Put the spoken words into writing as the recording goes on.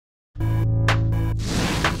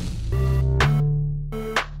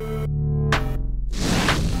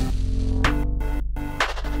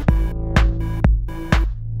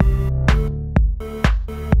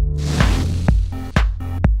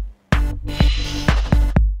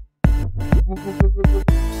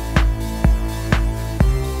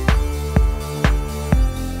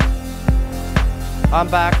I'm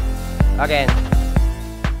back again.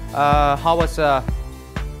 How was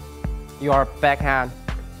your backhand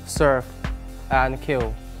serve and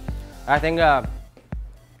cue? I think a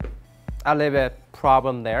little bit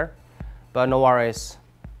problem there, but no worries.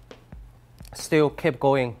 Still keep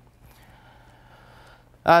going.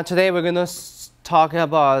 Today we're gonna talk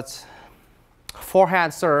about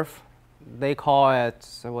forehand serve. They call it,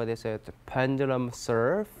 what is it? Pendulum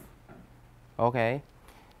serve. Okay,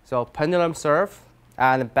 so pendulum serve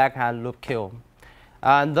and backhand loop cue.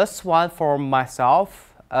 And this one for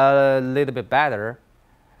myself a little bit better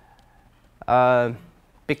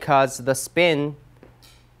because the spin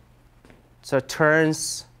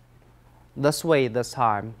turns this way this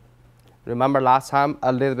time. Remember last time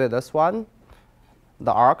a little bit this one,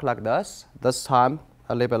 the arc like this. This time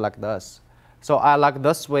a little bit like this. So I like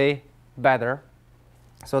this way better.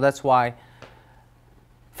 So that's why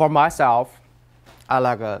for myself I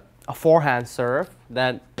like a forehand serve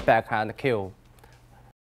than backhand cue.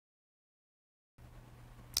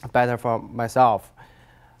 Better for myself.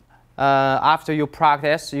 After you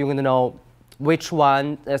practice, you're gonna know which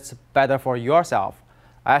one is better for yourself.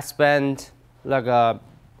 I spent like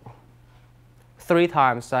 3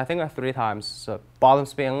 times, I think 3 times, so bottom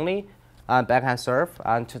spin only and backhand serve,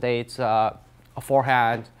 and today it's a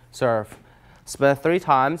forehand serve. Spent 3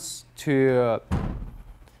 times to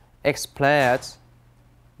explain it.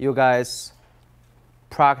 You guys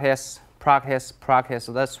practice.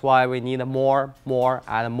 So that's why we need more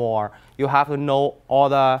and more. You have to know all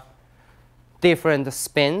the different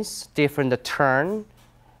spins, different turn,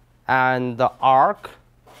 and the arc,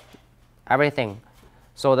 everything.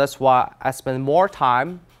 So that's why I spend more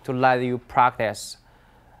time to let you practice.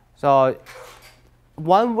 So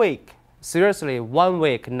 1 week, seriously, 1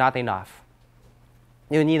 week, not enough.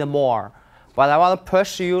 You need more. But I want to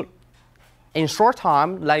push you in short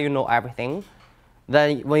time, let you know everything.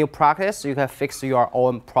 Then when you practice, you can fix your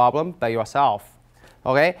own problem by yourself.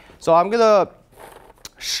 Okay, so I'm gonna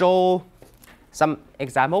show some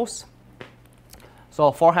examples.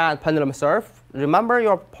 So forehand pendulum serve. Remember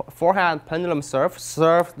your forehand pendulum serve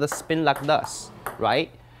the spin like this,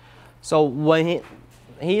 right? So when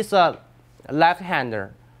he's a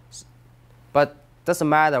left-hander, but doesn't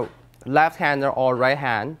matter, left-hander or right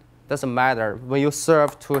hand, doesn't matter. When you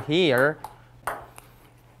serve to here,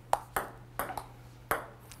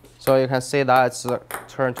 so you can see that it's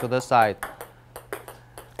turned to this side.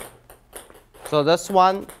 So this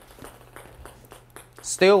one,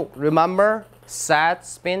 still remember side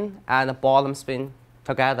spin and bottom spin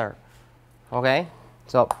together. Okay,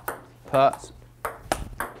 so put,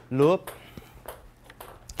 loop.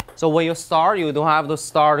 So when you start, you don't have to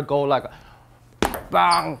start go like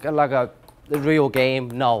bang, like a real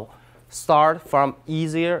game. No, start from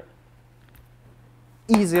easier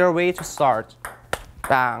way to start.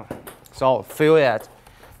 Bang. So feel it.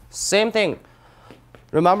 Same thing.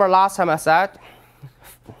 Remember last time I said,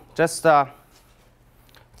 just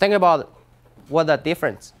think about what the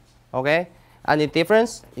difference. Okay? Any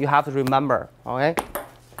difference, you have to remember. Okay?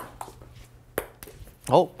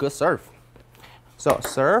 Oh, good serve. So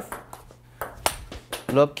serve,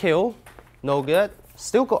 loop cue, no good.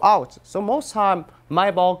 Still go out. So most time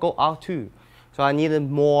my ball go out too. So I need it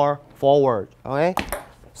more forward. Okay?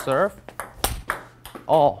 Serve.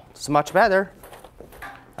 Oh, it's much better.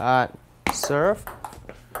 Serve.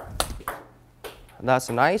 That's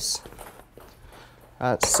nice.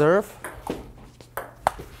 Serve.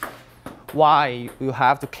 Why you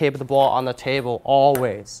have to keep the ball on the table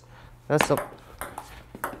always? That's a.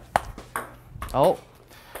 Oh,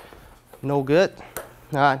 no good.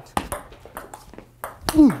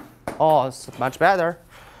 Oh, it's much better.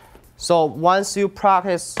 So once you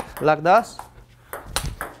practice like this.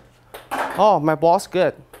 Oh, my ball's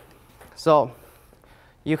good. So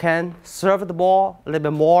you can serve the ball a little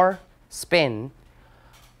bit more, spin,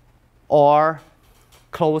 or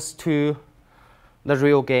close to the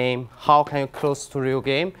real game. How can you close to real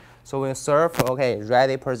game? So when you serve, okay,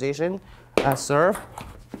 ready position, and serve.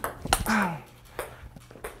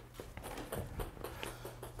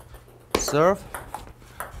 Serve.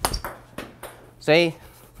 Say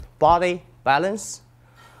body balance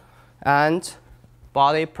and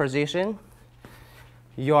body position,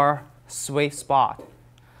 your sweet spot.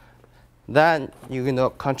 Then you're gonna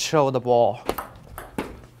control the ball.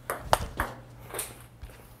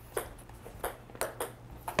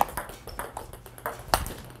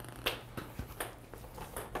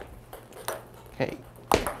 Okay.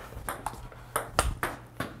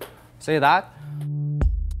 See that?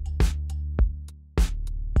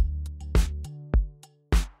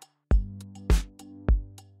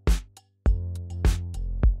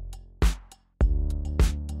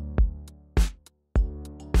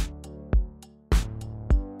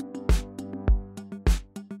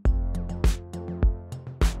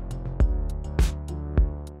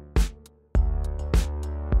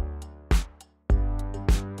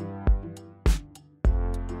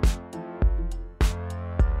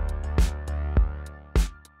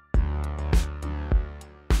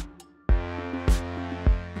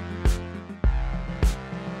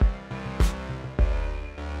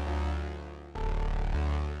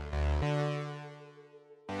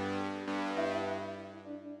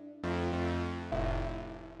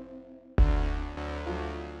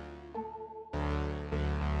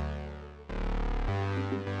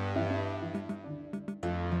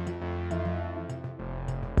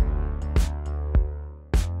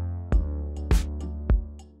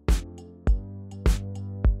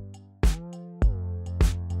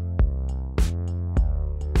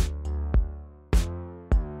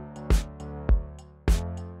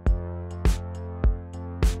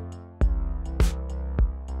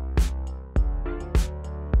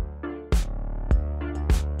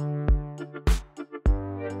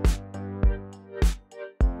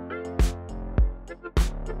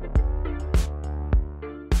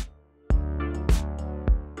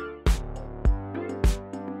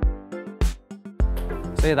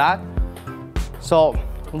 See that? So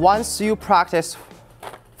once you practice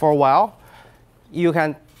for a while, you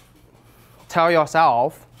can tell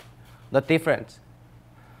yourself the difference.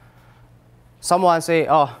 Someone say,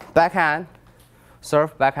 oh, backhand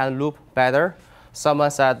serve, backhand loop better.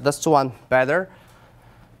 Someone said this one better.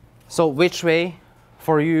 So which way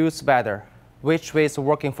for you is better? Which way is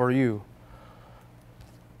working for you?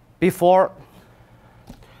 Before,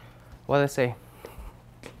 what did I say?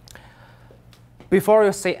 Before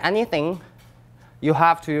you say anything, you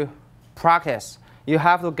have to practice. You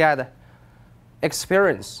have to get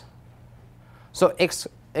experience. So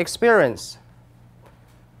experience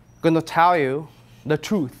going to tell you the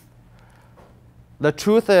truth. The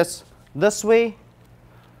truth is this way,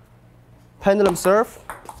 pendulum serve,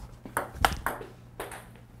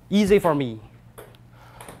 easy for me.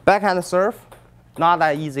 Backhand serve, not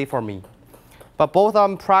that easy for me. But both of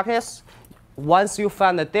them practice, once you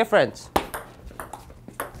find the difference,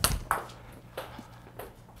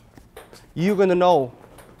 you're going to know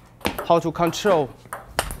how to control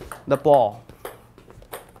the ball.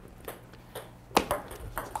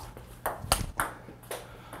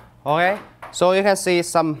 Okay, so you can see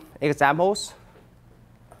some examples,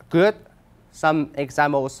 good, some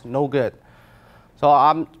examples no good.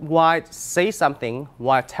 So when I say something,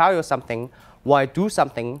 when I tell you something, when I do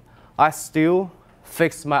something, I still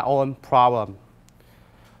fix my own problem.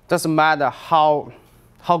 Doesn't matter how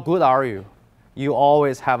good are you, you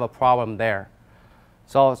always have a problem there.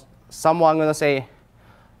 So someone gonna say,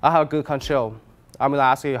 I have good control. I'm gonna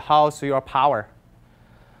ask you, how's your power?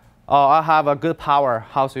 Oh, I have a good power,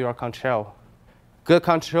 how's your control? Good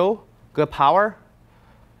control, good power,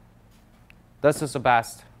 this is the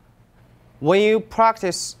best. When you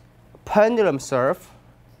practice pendulum serve,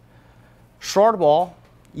 short ball,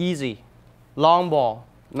 easy. Long ball,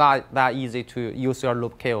 not that easy to use your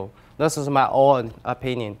loop kill. This is my own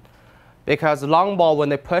opinion. Because long ball, when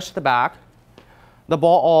they push the back, the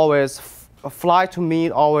ball always fly to me,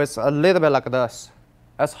 always a little bit like this.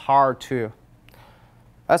 It's hard to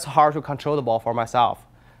control the ball for myself.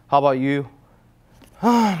 How about you?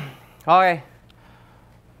 Okay,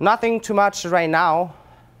 nothing too much right now.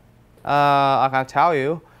 I can tell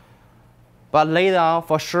you, but later on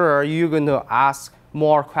for sure you're going to ask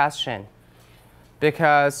more questions,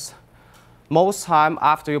 because most time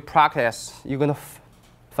after you practice you're going to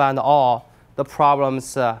find all the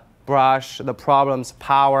problems brush, the problems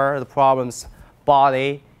power, the problems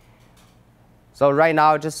body. So right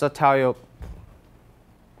now just to tell you,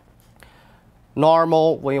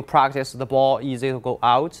 normal when you practice the ball easy to go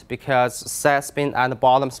out because side spin and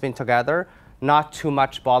bottom spin together. Not too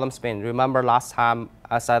much bottom spin. Remember last time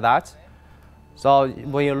I said that? So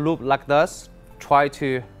when you loop like this, try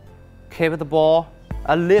to keep the ball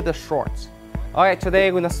a little bit short. Okay,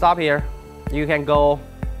 today we're gonna stop here. You can go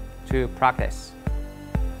to practice.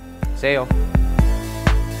 See you.